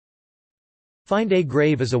Find a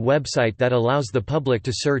Grave is a website that allows the public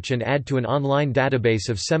to search and add to an online database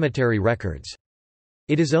of cemetery records.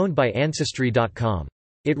 It is owned by Ancestry.com.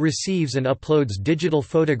 It receives and uploads digital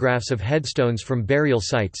photographs of headstones from burial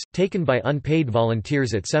sites, taken by unpaid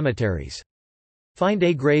volunteers at cemeteries. Find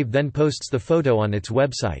a Grave then posts the photo on its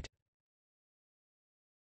website.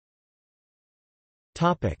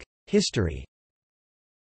 History.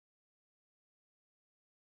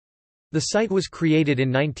 The site was created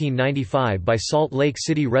in 1995 by Salt Lake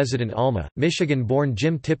City resident Alma, Michigan-born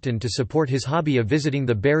Jim Tipton to support his hobby of visiting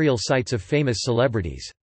the burial sites of famous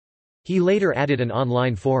celebrities. He later added an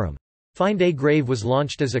online forum. Find a Grave was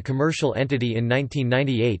launched as a commercial entity in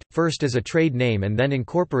 1998, first as a trade name and then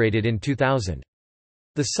incorporated in 2000.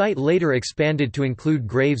 The site later expanded to include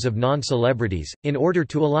graves of non-celebrities, in order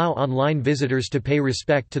to allow online visitors to pay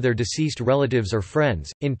respect to their deceased relatives or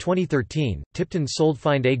friends. In 2013, Tipton sold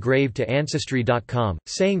Find a Grave to Ancestry.com,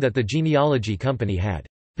 saying that the genealogy company had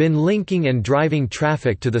been linking and driving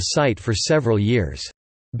traffic to the site for several years.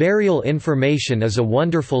 Burial information is a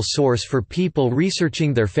wonderful source for people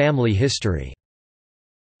researching their family history.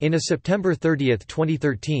 In a September 30,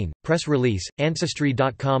 2013, press release,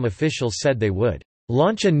 Ancestry.com officials said they would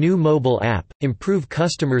launch a new mobile app, improve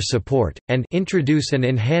customer support, and introduce an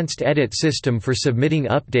enhanced edit system for submitting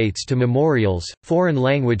updates to memorials, foreign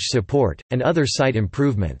language support, and other site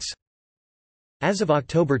improvements. As of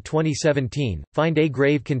October 2017, Find a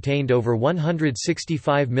Grave contained over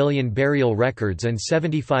 165 million burial records and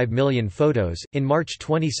 75 million photos. In March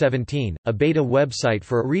 2017, a beta website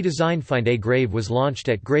for a redesigned Find a Grave was launched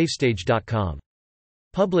at gravestage.com.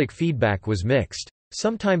 Public feedback was mixed.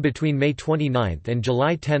 Sometime between May 29 and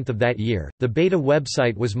July 10 of that year, the beta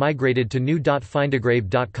website was migrated to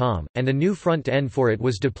new.findagrave.com, and a new front end for it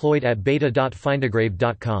was deployed at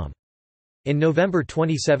beta.findagrave.com. In November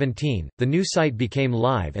 2017, the new site became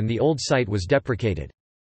live and the old site was deprecated.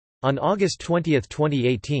 On August 20,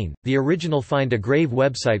 2018, the original Find a Grave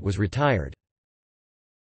website was retired.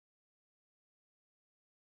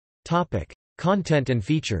 Content and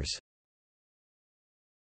features.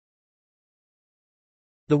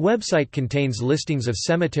 The website contains listings of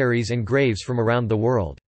cemeteries and graves from around the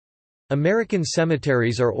world. American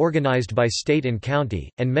cemeteries are organized by state and county,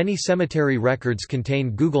 and many cemetery records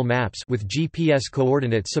contain Google Maps with GPS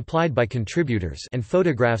coordinates supplied by contributors and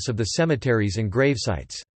photographs of the cemeteries and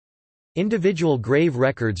gravesites. Individual grave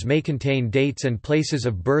records may contain dates and places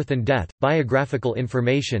of birth and death, biographical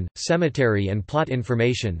information, cemetery and plot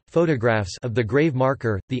information, photographs of the grave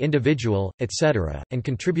marker, the individual, etc., and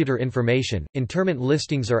contributor information. Interment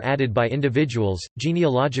listings are added by individuals,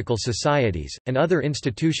 genealogical societies, and other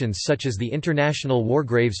institutions such as the International War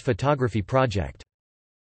Graves Photography Project.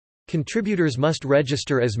 Contributors must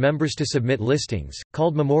register as members to submit listings,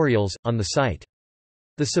 called memorials, on the site.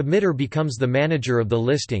 The submitter becomes the manager of the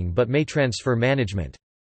listing but may transfer management.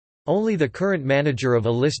 Only the current manager of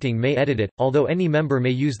a listing may edit it, although any member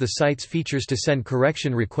may use the site's features to send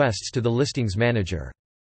correction requests to the listing's manager.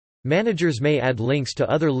 Managers may add links to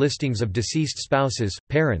other listings of deceased spouses,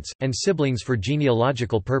 parents, and siblings for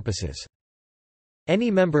genealogical purposes.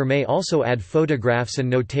 Any member may also add photographs and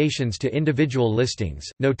notations to individual listings.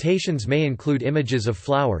 Notations may include images of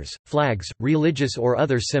flowers, flags, religious or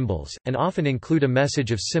other symbols, and often include a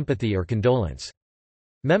message of sympathy or condolence.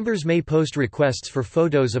 Members may post requests for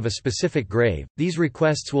photos of a specific grave. These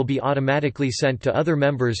requests will be automatically sent to other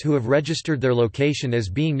members who have registered their location as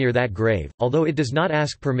being near that grave. Although it does not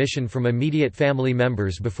ask permission from immediate family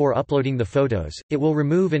members before uploading the photos, it will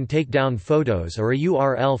remove and take down photos or a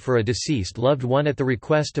URL for a deceased loved one at the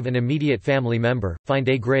request of an immediate family member. Find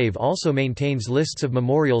a Grave also maintains lists of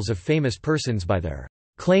memorials of famous persons by their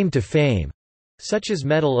claim to fame, such as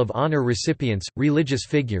Medal of Honor recipients, religious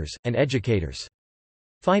figures, and educators.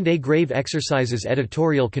 Find a Grave exercises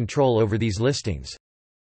editorial control over these listings.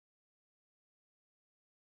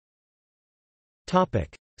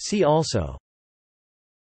 See also: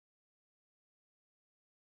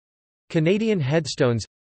 Canadian headstones,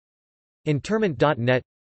 Interment.net,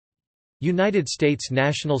 United States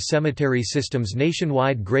National Cemetery System's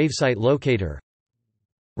nationwide gravesite locator,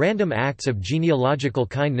 Random acts of genealogical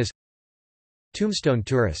kindness, Tombstone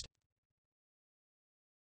tourist.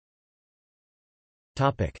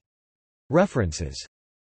 References.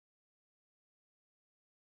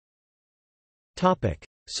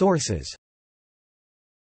 Sources.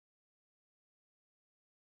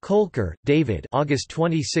 Kolker, David. August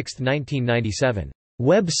 26, 1997.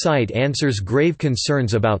 Website answers grave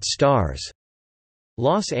concerns about stars.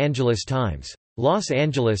 Los Angeles Times. Los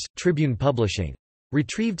Angeles, Tribune Publishing.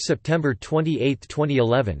 Retrieved September 28,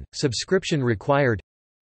 2011. Subscription required.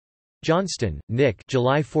 Johnston, Nick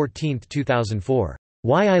July 14, 2004.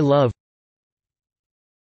 Why I Love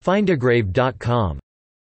Findagrave.com.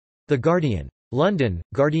 The Guardian. London,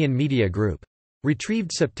 Guardian Media Group.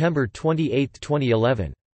 Retrieved September 28,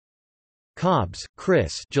 2011. Cobbs,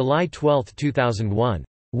 Chris July 12, 2001.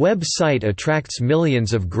 Web-site attracts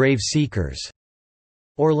millions of grave seekers.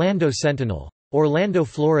 Orlando Sentinel. Orlando,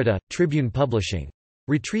 Florida, Tribune Publishing.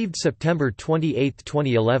 Retrieved September 28,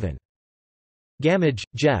 2011. Gamage,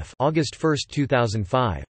 Jeff August 1,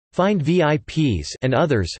 2005. Find VIPs and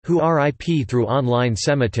others who RIP through online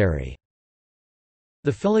cemetery.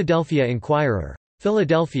 The Philadelphia Inquirer.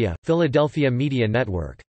 Philadelphia, Philadelphia Media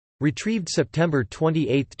Network. Retrieved September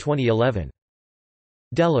 28, 2011.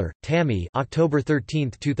 Deller, Tammy October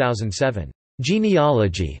 13, 2007.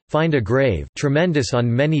 Genealogy, Find a Grave Tremendous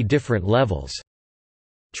on Many Different Levels.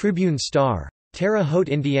 Tribune Star. Terre Haute,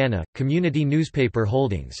 Indiana, Community Newspaper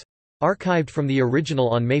Holdings. Archived from the original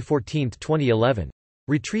on May 14, 2011.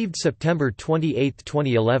 Retrieved September 28,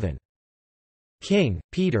 2011. King,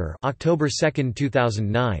 Peter October 2,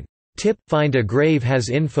 2009. Tip, Find a Grave has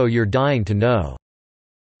info you're dying to know.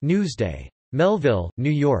 Newsday. Melville, New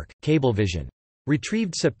York, Cablevision.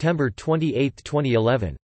 Retrieved September 28,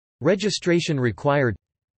 2011. Registration required.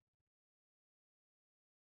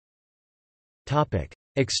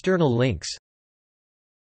 External links.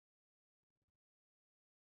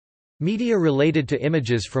 Media related to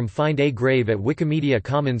images from Find a Grave at Wikimedia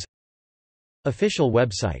Commons. Official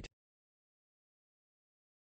website.